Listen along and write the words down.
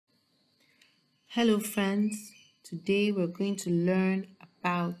Hello, friends. Today we're going to learn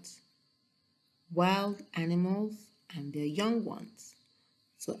about wild animals and their young ones.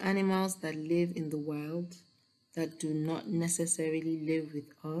 So, animals that live in the wild that do not necessarily live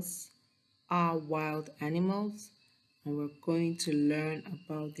with us are wild animals, and we're going to learn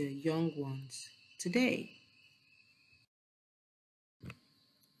about their young ones today.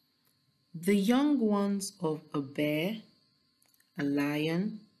 The young ones of a bear, a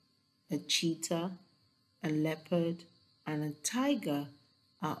lion, a cheetah, a leopard, and a tiger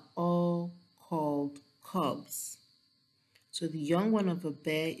are all called cubs. So the young one of a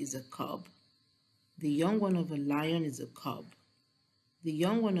bear is a cub. The young one of a lion is a cub. The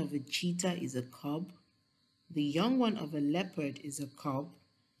young one of a cheetah is a cub. The young one of a leopard is a cub.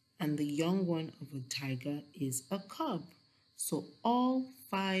 And the young one of a tiger is a cub. So all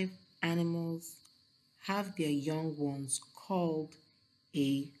 5 animals have their young ones called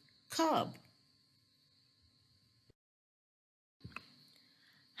a cub.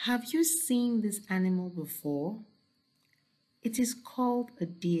 Have you seen this animal before? It is called a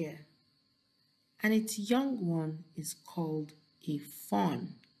deer, and its young one is called a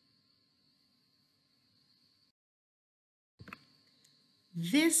fawn.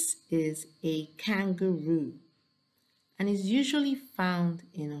 This is a kangaroo and is usually found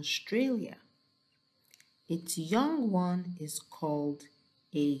in Australia. Its young one is called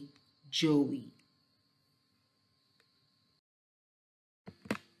a joey.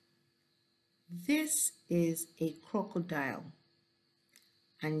 This is a crocodile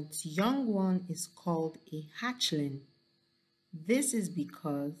and its young one is called a hatchling. This is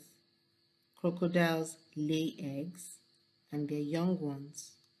because crocodiles lay eggs and their young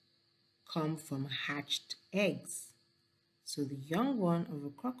ones come from hatched eggs. So the young one of a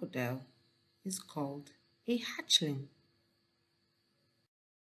crocodile is called a hatchling.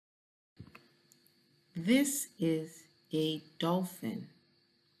 This is a dolphin.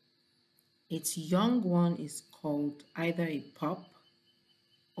 Its young one is called either a pup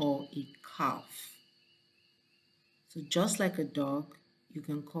or a calf. So just like a dog, you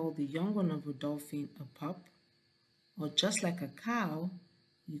can call the young one of a dolphin a pup, or just like a cow,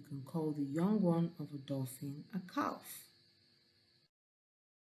 you can call the young one of a dolphin a calf.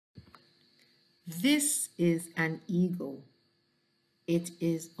 This is an eagle. It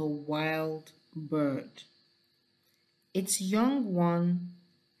is a wild bird. Its young one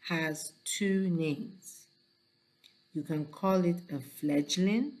has 2 names. You can call it a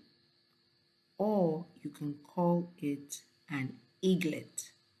fledgling or you can call it an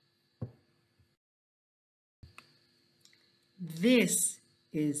eaglet. This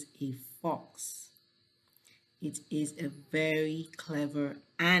is a fox. It is a very clever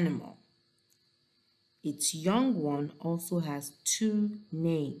animal. Its young one also has 2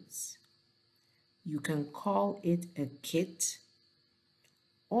 names. You can call it a kit,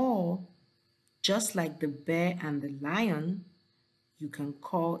 or just like the bear and the lion, you can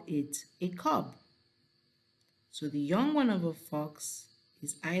call it a cub. So the young one of a fox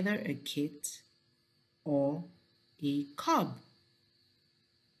is either a kit or a cub.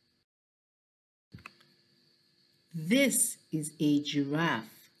 This is a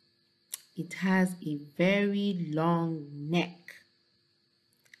giraffe. It has a very long neck,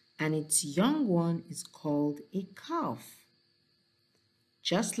 and its young one is called a calf.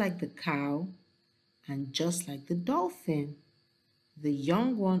 Just like the cow and just like the dolphin, the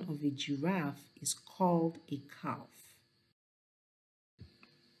young one of a giraffe is called a calf.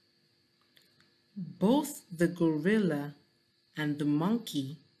 Both the gorilla and the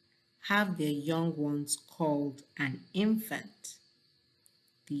monkey have their young ones called an infant.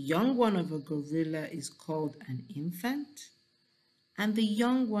 The young one of a gorilla is called an infant, and the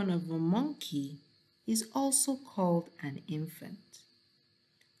young one of a monkey is also called an infant.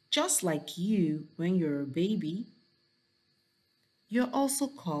 Just like you when you're a baby, you're also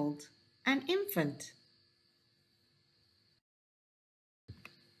called an infant.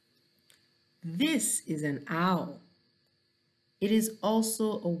 This is an owl. It is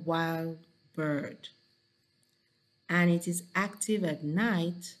also a wild bird, and it is active at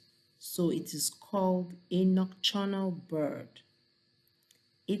night, so it is called a nocturnal bird.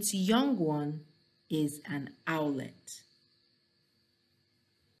 Its young one is an owlet.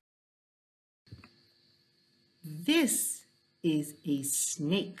 This is a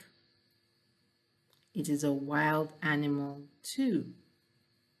snake. It is a wild animal too.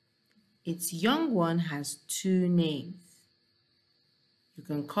 Its young one has 2 names. You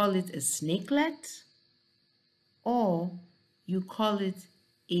can call it a snakelet or you call it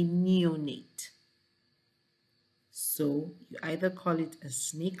a neonate. So you either call it a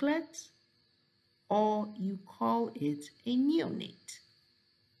snakelet or you call it a neonate.